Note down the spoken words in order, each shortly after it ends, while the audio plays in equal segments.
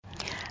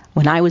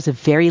When I was a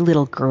very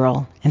little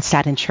girl and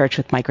sat in church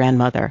with my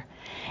grandmother,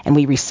 and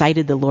we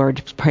recited the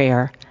Lord's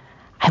Prayer,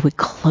 I would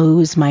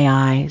close my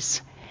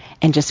eyes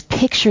and just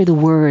picture the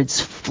words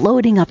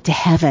floating up to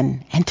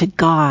heaven and to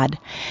God.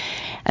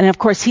 And of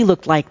course, he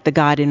looked like the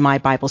God in my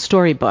Bible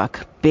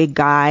storybook. Big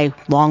guy,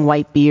 long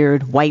white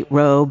beard, white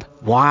robe,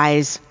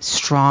 wise,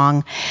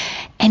 strong.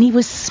 And he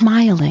was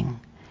smiling.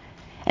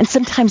 And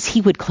sometimes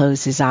he would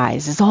close his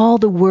eyes as all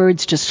the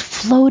words just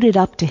floated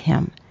up to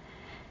him.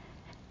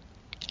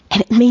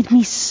 And it made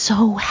me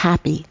so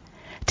happy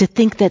to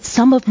think that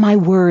some of my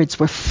words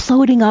were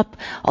floating up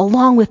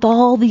along with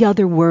all the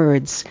other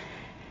words,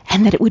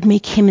 and that it would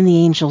make him and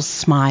the angels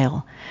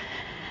smile.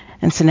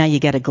 And so now you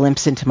get a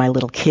glimpse into my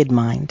little kid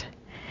mind.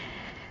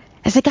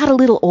 As I got a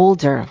little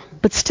older,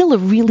 but still a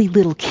really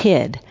little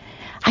kid,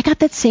 I got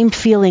that same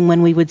feeling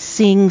when we would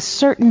sing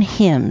certain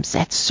hymns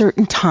at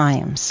certain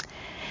times.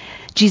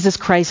 Jesus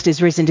Christ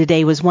is Risen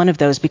Today was one of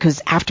those,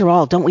 because after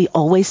all, don't we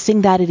always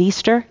sing that at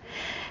Easter?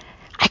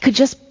 I could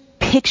just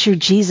picture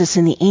Jesus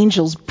and the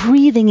angels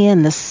breathing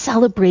in the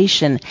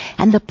celebration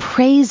and the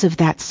praise of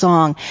that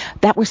song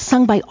that were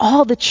sung by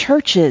all the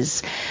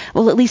churches,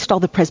 well, at least all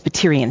the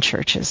Presbyterian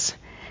churches.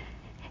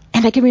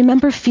 And I can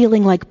remember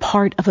feeling like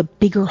part of a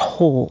bigger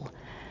whole,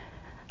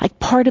 like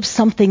part of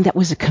something that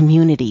was a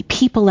community,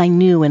 people I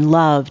knew and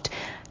loved,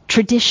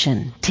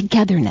 tradition,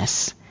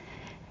 togetherness.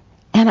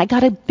 And I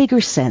got a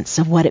bigger sense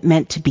of what it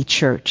meant to be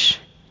church.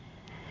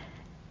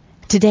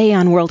 Today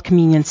on World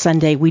Communion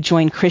Sunday, we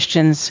join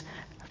Christians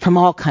from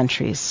all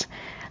countries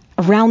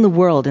around the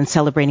world in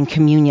celebrating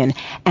communion.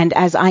 And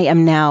as I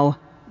am now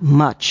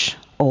much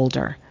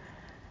older,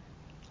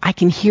 I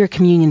can hear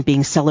communion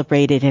being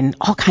celebrated in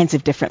all kinds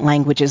of different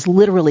languages,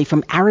 literally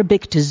from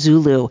Arabic to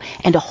Zulu,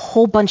 and a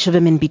whole bunch of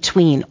them in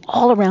between,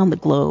 all around the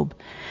globe.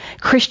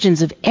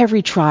 Christians of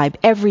every tribe,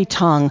 every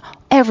tongue,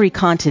 every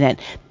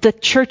continent, the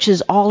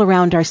churches all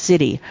around our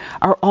city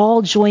are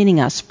all joining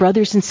us,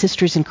 brothers and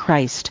sisters in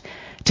Christ,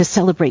 to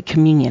celebrate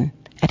communion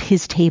at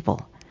his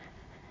table.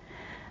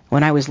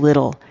 When I was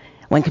little,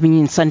 when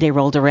Communion Sunday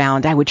rolled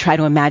around, I would try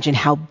to imagine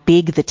how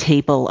big the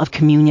table of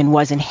communion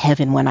was in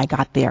heaven when I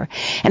got there.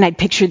 And I'd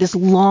picture this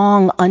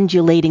long,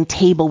 undulating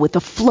table with a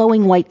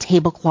flowing white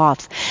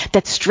tablecloth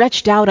that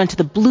stretched out onto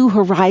the blue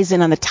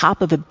horizon on the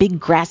top of a big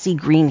grassy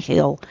green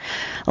hill.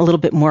 A little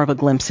bit more of a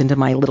glimpse into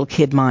my little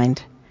kid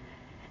mind.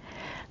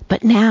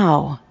 But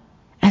now,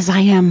 as I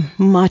am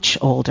much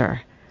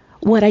older,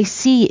 what I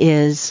see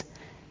is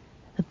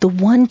the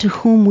one to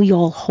whom we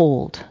all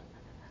hold.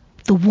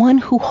 The one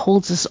who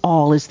holds us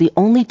all is the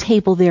only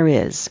table there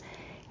is,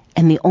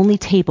 and the only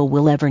table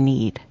we'll ever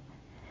need.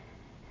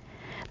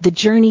 The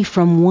journey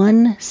from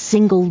one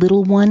single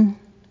little one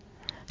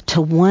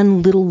to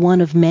one little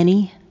one of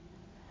many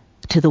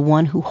to the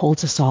one who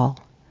holds us all.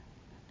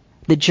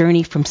 The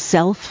journey from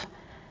self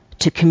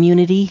to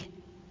community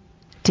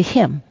to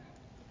him,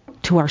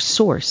 to our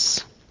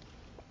source.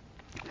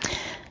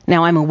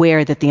 Now, I'm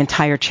aware that the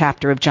entire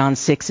chapter of John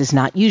 6 is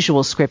not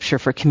usual scripture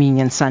for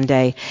Communion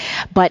Sunday,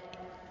 but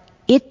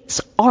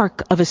its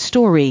arc of a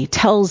story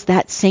tells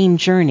that same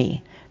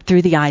journey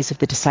through the eyes of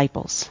the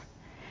disciples.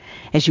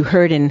 As you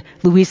heard in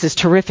Louisa's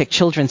terrific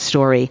children's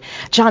story,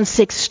 John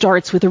 6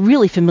 starts with a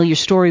really familiar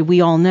story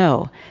we all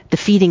know, the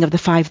feeding of the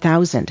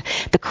 5,000.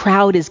 The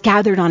crowd is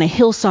gathered on a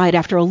hillside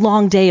after a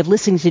long day of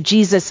listening to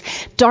Jesus.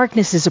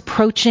 Darkness is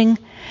approaching,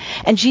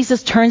 and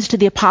Jesus turns to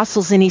the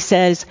apostles and he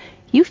says,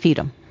 "You feed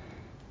them."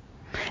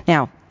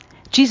 Now,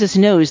 Jesus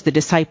knows the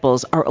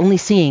disciples are only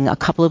seeing a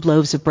couple of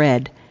loaves of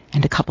bread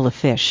and a couple of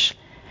fish.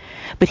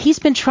 But he's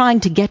been trying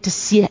to get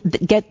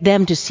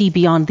them to see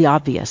beyond the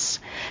obvious,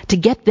 to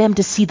get them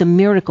to see the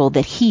miracle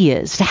that he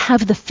is, to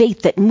have the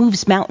faith that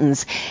moves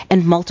mountains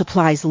and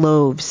multiplies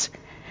loaves.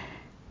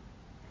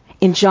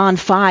 In John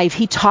 5,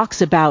 he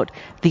talks about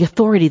the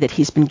authority that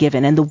he's been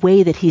given and the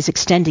way that he's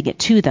extending it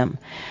to them.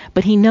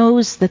 But he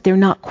knows that they're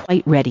not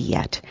quite ready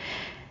yet.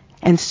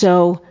 And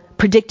so,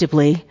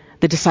 predictably,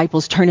 the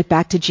disciples turn it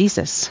back to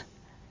Jesus.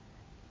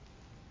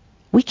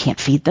 "We can't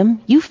feed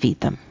them. You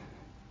feed them."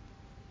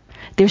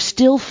 They're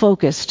still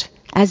focused,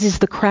 as is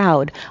the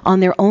crowd, on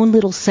their own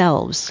little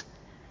selves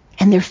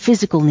and their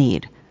physical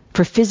need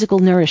for physical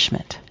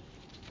nourishment,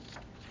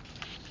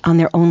 on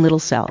their own little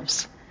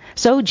selves.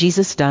 So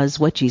Jesus does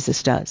what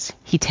Jesus does.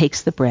 He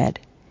takes the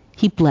bread,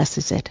 he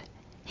blesses it,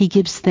 he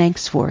gives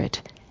thanks for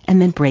it, and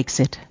then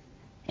breaks it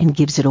and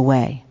gives it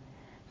away,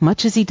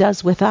 much as he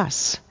does with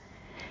us.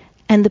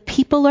 And the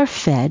people are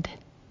fed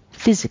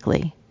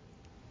physically,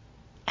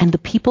 and the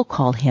people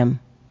call him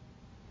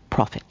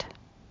prophet.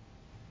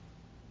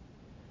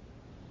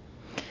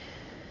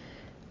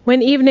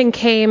 When evening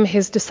came,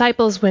 his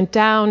disciples went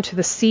down to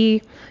the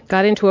sea,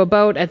 got into a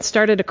boat, and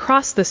started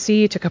across the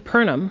sea to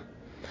Capernaum.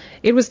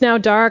 It was now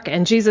dark,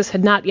 and Jesus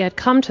had not yet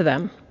come to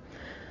them.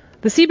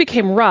 The sea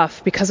became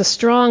rough because a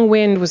strong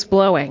wind was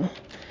blowing.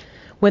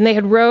 When they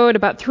had rowed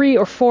about 3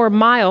 or 4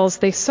 miles,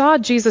 they saw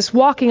Jesus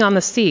walking on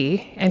the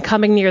sea and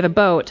coming near the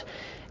boat,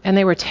 and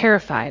they were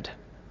terrified.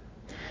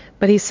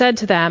 But he said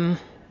to them,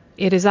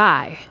 "It is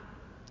I.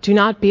 Do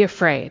not be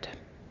afraid."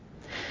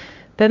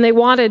 Then they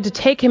wanted to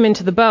take him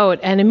into the boat,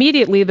 and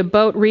immediately the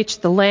boat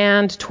reached the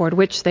land toward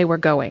which they were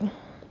going.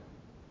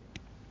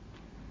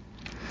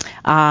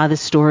 The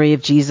story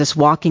of Jesus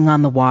walking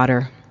on the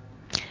water.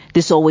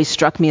 This always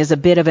struck me as a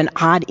bit of an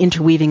odd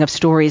interweaving of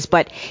stories,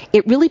 but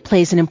it really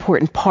plays an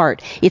important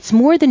part. It's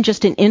more than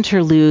just an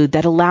interlude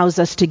that allows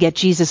us to get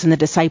Jesus and the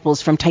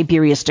disciples from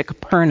Tiberias to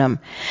Capernaum.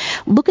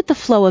 Look at the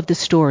flow of the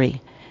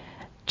story.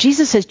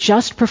 Jesus has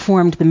just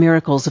performed the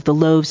miracles of the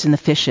loaves and the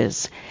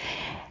fishes,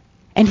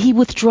 and he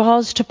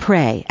withdraws to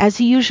pray, as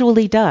he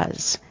usually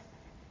does.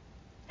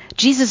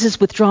 Jesus'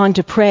 withdrawing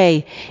to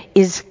pray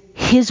is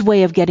his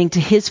way of getting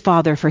to his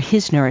Father for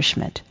his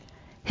nourishment.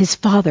 His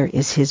Father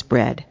is his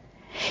bread.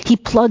 He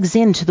plugs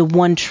into the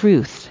one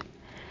truth.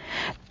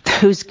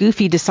 Those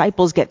goofy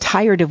disciples get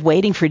tired of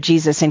waiting for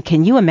Jesus, and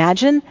can you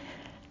imagine?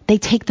 They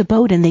take the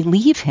boat and they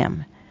leave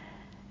him.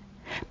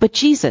 But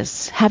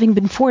Jesus, having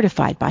been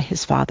fortified by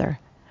his Father,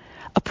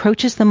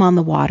 approaches them on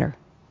the water.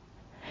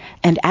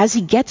 And as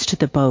he gets to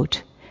the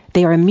boat,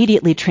 they are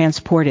immediately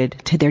transported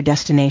to their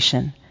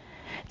destination.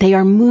 They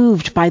are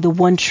moved by the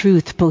one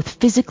truth, both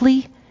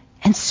physically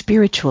and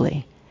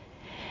spiritually.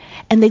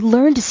 And they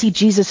learn to see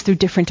Jesus through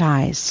different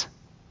eyes.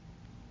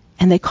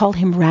 And they call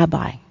him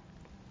Rabbi,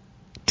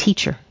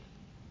 teacher.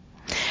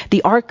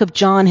 The arc of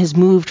John has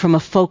moved from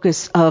a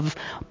focus of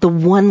the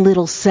one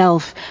little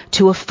self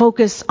to a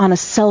focus on a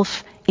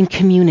self in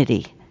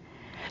community,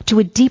 to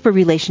a deeper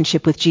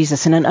relationship with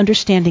Jesus and an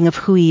understanding of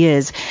who he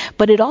is.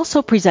 But it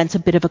also presents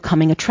a bit of a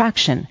coming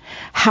attraction,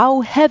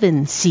 how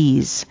heaven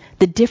sees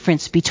the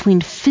difference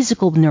between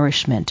physical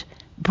nourishment,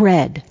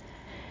 bread,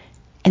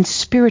 and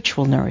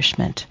spiritual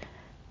nourishment.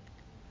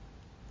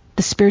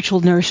 The spiritual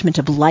nourishment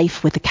of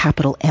life with a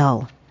capital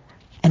L,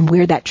 and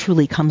where that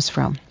truly comes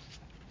from.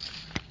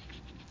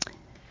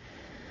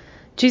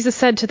 Jesus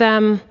said to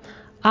them,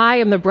 "I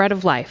am the bread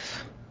of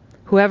life.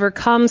 Whoever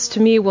comes to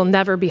me will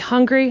never be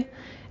hungry,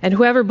 and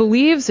whoever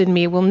believes in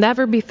me will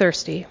never be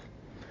thirsty.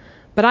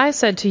 But I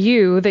said to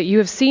you that you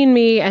have seen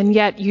me, and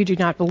yet you do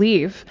not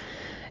believe.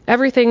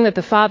 Everything that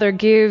the Father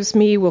gives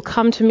me will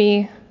come to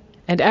me,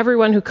 and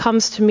everyone who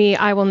comes to me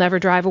I will never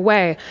drive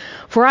away.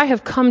 For I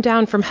have come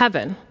down from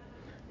heaven,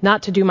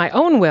 not to do my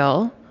own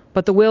will,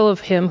 but the will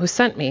of him who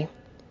sent me.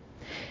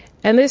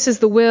 And this is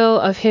the will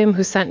of him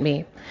who sent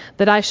me,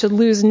 that I should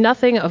lose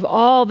nothing of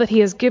all that he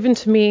has given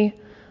to me,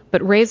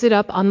 but raise it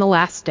up on the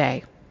last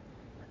day.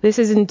 This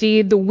is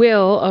indeed the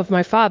will of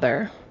my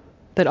Father,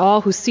 that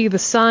all who see the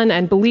Son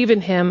and believe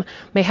in him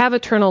may have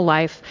eternal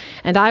life,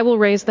 and I will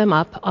raise them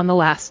up on the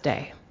last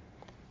day."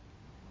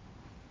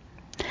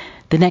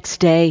 The next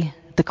day,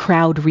 the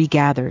crowd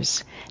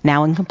regathers,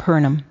 now in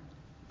Capernaum.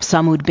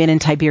 Some who'd been in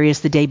Tiberias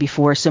the day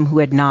before, some who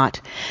had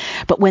not.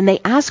 But when they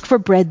ask for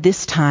bread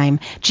this time,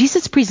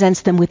 Jesus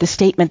presents them with a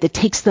statement that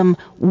takes them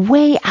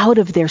way out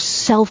of their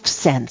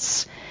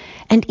self-sense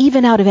and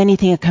even out of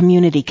anything a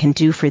community can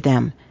do for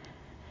them.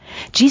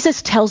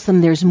 Jesus tells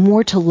them there's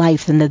more to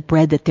life than the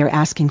bread that they're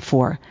asking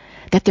for,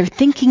 that they're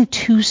thinking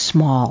too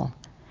small.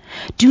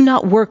 Do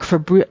not work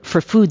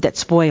for food that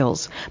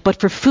spoils, but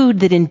for food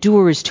that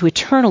endures to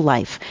eternal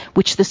life,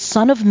 which the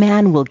Son of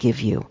Man will give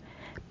you.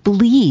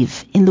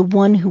 Believe in the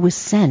one who was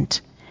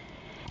sent.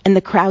 And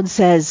the crowd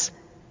says,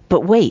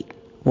 "But wait,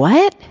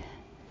 what?"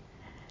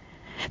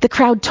 The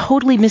crowd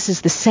totally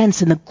misses the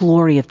sense and the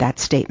glory of that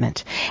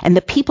statement. And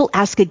the people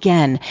ask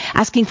again,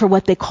 asking for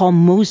what they call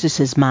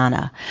Moses'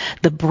 manna,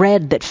 the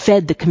bread that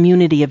fed the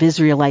community of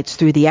Israelites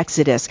through the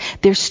Exodus.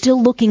 They're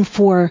still looking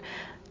for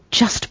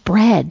just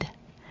bread.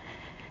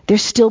 They're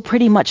still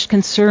pretty much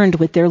concerned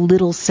with their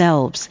little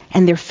selves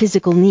and their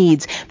physical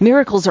needs.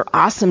 Miracles are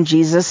awesome,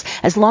 Jesus,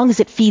 as long as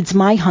it feeds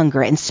my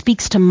hunger and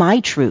speaks to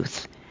my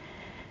truth.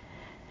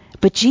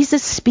 But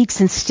Jesus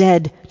speaks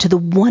instead to the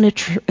one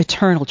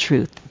eternal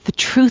truth, the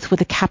truth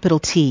with a capital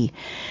T,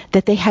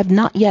 that they have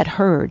not yet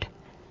heard.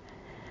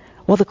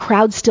 While the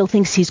crowd still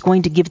thinks he's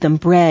going to give them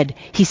bread,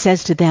 he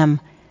says to them,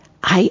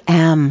 "I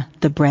am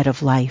the bread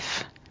of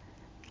life.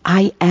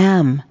 I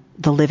am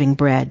the living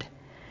bread,"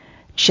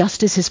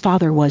 just as his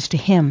Father was to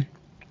him.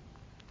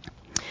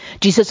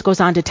 Jesus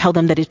goes on to tell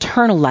them that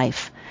eternal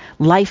life,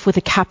 life with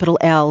a capital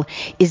L,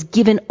 is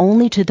given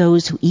only to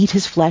those who eat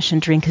his flesh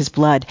and drink his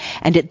blood.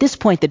 And at this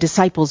point, the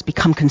disciples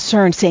become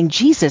concerned, saying,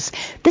 "Jesus,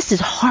 this is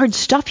hard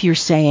stuff you're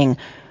saying.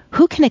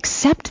 Who can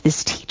accept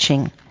this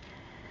teaching?"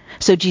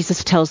 So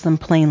Jesus tells them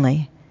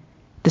plainly,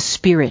 the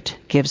Spirit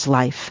gives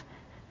life.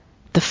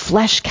 The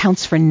flesh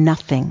counts for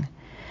nothing.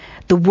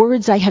 The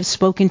words I have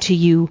spoken to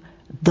you,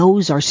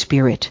 those are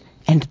spirit,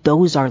 and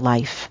those are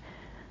life.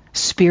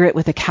 Spirit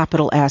with a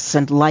capital S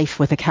and life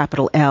with a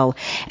capital L.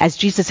 As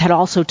Jesus had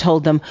also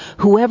told them,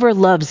 whoever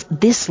loves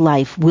this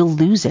life will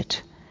lose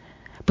it,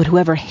 but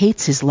whoever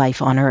hates his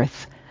life on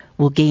earth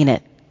will gain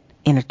it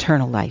in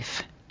eternal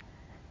life.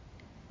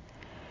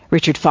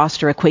 Richard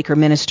Foster, a Quaker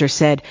minister,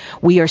 said,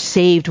 "We are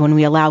saved when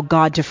we allow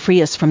God to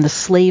free us from the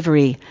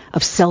slavery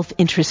of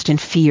self-interest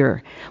and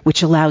fear,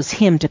 which allows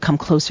him to come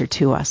closer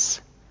to us."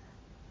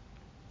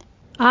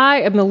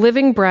 I am the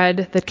living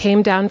bread that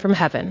came down from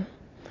heaven.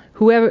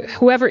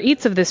 Whoever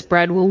eats of this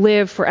bread will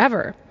live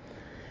forever.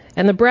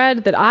 and the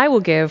bread that I will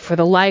give for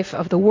the life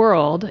of the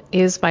world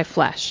is my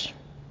flesh."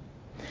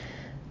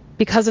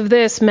 Because of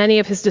this, many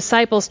of his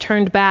disciples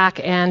turned back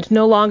and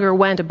no longer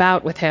went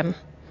about with him.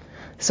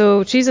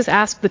 So Jesus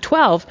asked the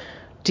 12,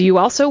 "Do you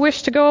also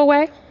wish to go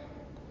away?"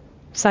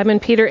 Simon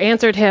Peter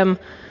answered him,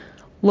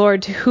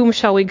 "Lord, to whom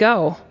shall we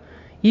go?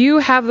 You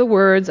have the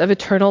words of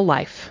eternal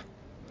life.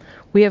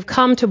 We have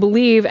come to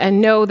believe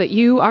and know that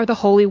you are the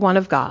Holy One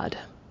of God."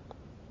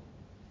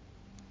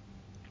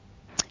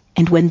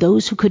 And when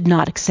those who could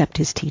not accept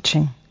his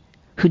teaching,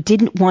 who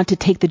didn't want to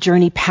take the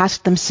journey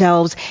past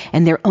themselves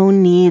and their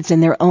own needs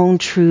and their own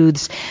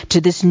truths to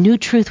this new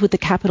truth with a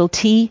capital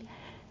T,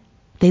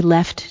 they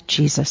left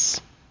Jesus.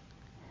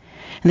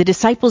 And the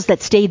disciples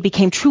that stayed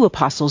became true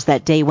apostles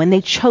that day when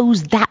they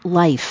chose that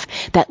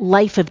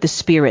life of the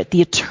Spirit,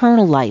 the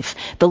eternal life,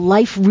 the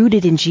life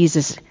rooted in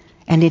Jesus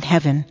and in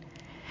heaven.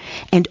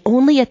 And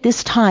only at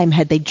this time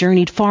had they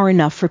journeyed far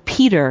enough for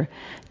Peter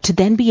to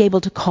then be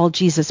able to call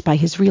Jesus by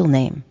his real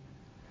name,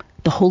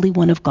 the Holy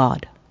One of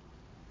God.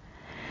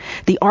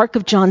 The arc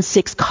of John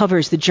 6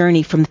 covers the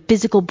journey from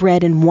physical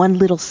bread and one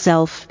little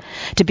self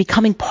to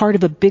becoming part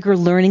of a bigger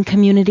learning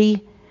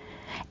community,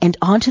 and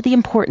onto the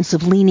importance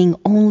of leaning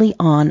only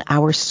on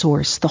our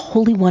source, the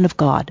Holy One of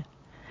God,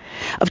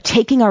 of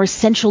taking our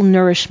essential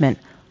nourishment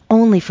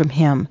only from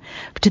him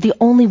to the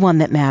only one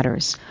that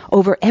matters,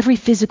 over every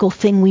physical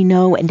thing we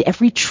know and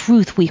every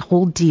truth we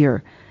hold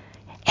dear,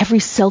 every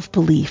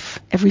self-belief,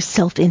 every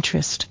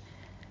self-interest.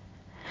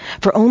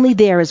 For only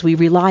there, as we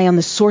rely on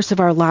the source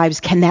of our lives,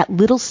 can that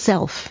little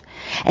self,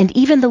 and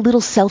even the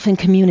little self in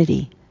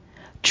community,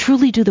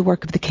 truly do the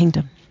work of the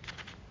kingdom.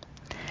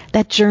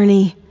 That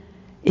journey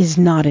is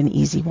not an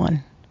easy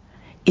one.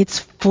 It's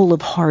full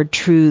of hard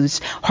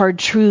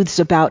truths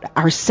about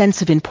our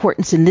sense of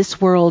importance in this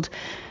world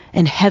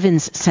and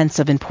heaven's sense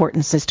of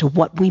importance as to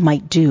what we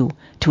might do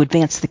to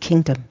advance the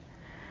kingdom,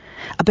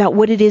 about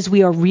what it is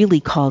we are really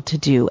called to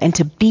do and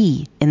to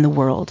be in the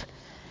world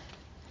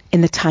in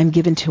the time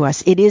given to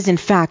us. It is, in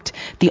fact,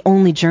 the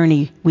only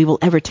journey we will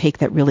ever take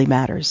that really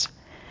matters.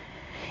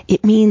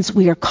 It means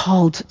we are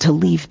called to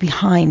leave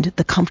behind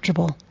the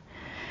comfortable.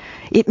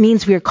 It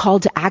means we are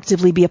called to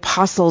actively be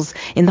apostles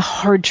in the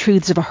hard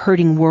truths of a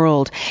hurting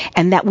world,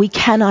 and that we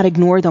cannot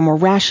ignore them or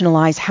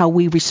rationalize how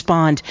we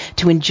respond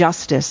to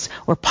injustice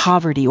or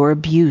poverty or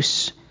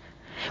abuse.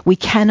 We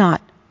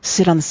cannot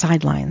sit on the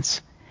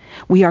sidelines.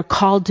 We are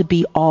called to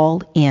be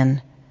all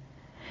in,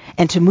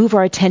 and to move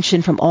our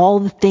attention from all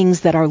the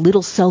things that our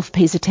little self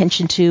pays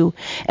attention to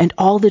and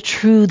all the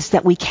truths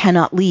that we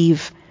cannot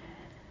leave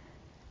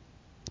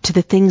to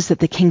the things that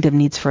the kingdom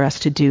needs for us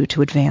to do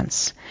to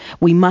advance.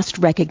 We must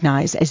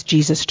recognize, as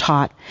Jesus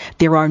taught,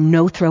 there are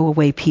no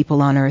throwaway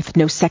people on earth,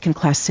 no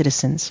second-class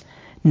citizens,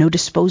 no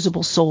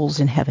disposable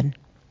souls in heaven.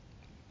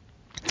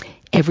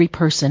 Every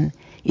person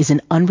is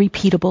an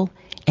unrepeatable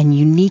and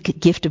unique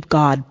gift of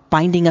God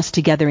binding us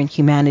together in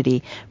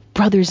humanity,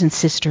 brothers and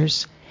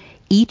sisters,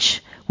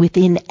 each with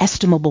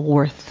inestimable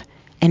worth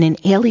and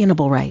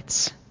inalienable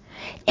rights.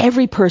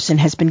 Every person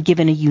has been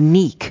given a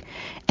unique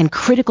and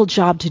critical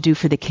job to do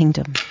for the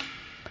kingdom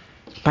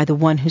by the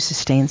one who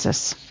sustains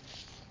us.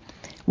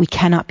 We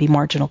cannot be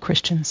marginal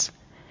Christians.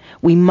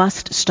 We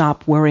must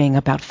stop worrying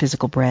about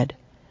physical bread,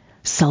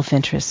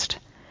 self-interest,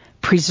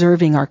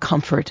 preserving our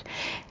comfort,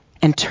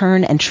 and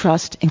turn and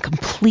trust in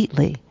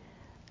completely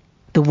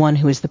the one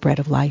who is the bread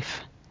of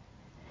life.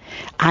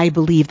 I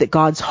believe that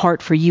God's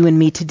heart for you and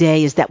me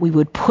today is that we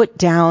would put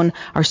down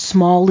our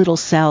small little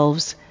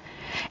selves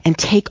and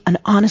take an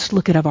honest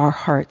look at our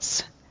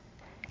hearts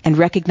and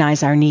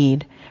recognize our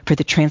need for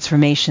the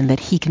transformation that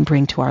he can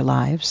bring to our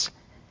lives.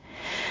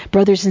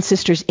 Brothers and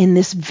sisters, in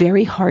this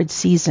very hard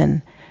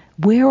season,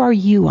 where are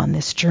you on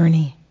this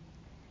journey?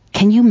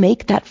 Can you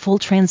make that full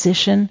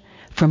transition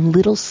from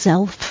little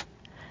self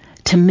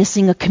to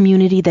missing a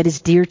community that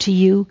is dear to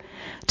you,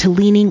 to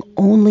leaning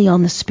only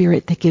on the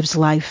Spirit that gives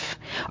life?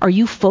 Are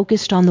you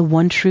focused on the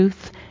one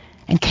truth?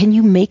 And can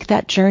you make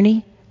that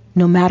journey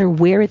no matter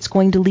where it's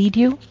going to lead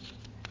you?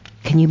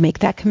 Can you make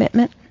that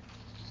commitment?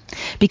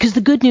 Because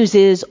the good news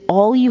is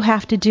all you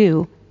have to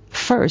do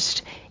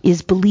first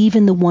is believe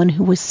in the one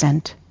who was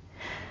sent.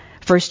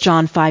 1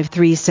 John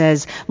 5:3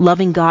 says,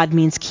 loving God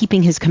means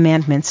keeping his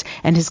commandments,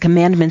 and his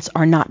commandments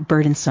are not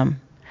burdensome.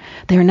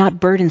 They are not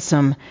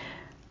burdensome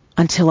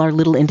until our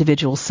little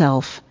individual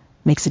self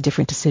makes a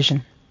different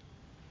decision.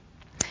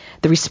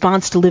 The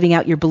response to living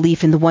out your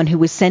belief in the one who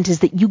was sent is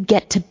that you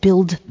get to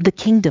build the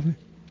kingdom.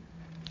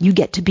 You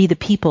get to be the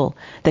people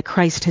that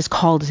Christ has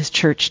called his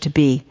church to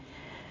be.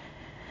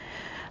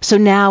 So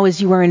now,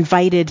 as you are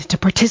invited to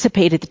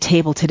participate at the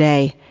table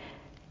today,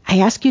 I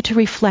ask you to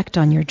reflect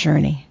on your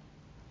journey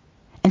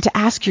and to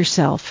ask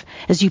yourself,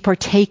 as you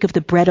partake of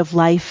the bread of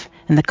life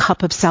and the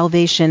cup of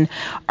salvation,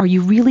 are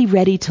you really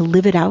ready to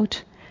live it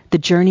out, the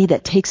journey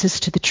that takes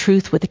us to the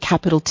truth with a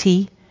capital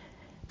T,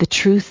 the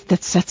truth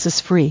that sets us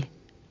free?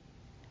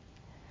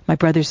 My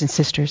brothers and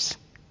sisters,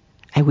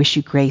 I wish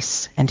you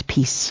grace and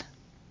peace.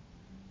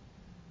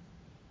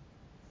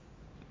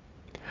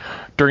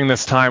 During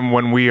this time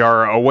when we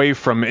are away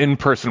from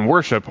in-person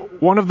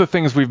worship, one of the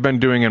things we've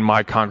been doing in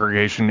my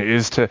congregation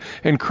is to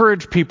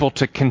encourage people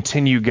to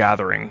continue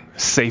gathering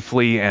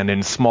safely and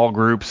in small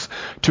groups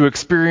to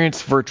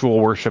experience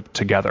virtual worship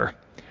together.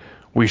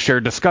 We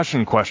share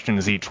discussion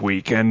questions each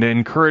week and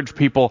encourage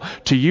people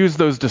to use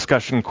those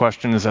discussion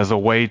questions as a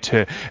way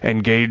to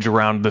engage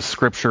around the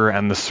scripture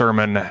and the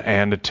sermon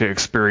and to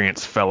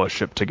experience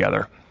fellowship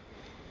together.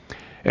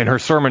 In her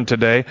sermon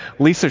today,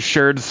 Lisa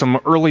shared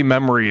some early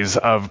memories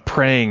of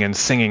praying and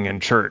singing in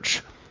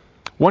church.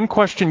 One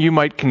question you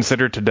might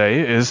consider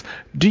today is,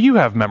 do you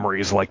have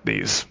memories like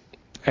these?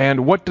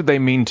 And what do they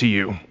mean to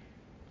you?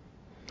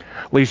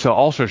 Lisa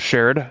also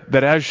shared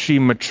that as she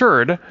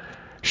matured,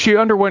 she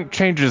underwent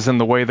changes in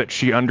the way that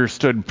she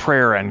understood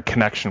prayer and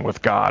connection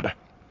with God.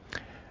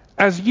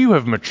 As you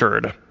have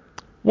matured,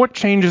 what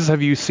changes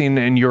have you seen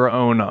in your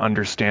own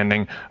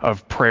understanding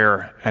of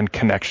prayer and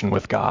connection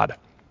with God?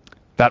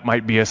 That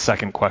might be a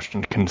second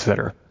question to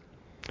consider.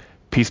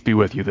 Peace be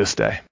with you this day.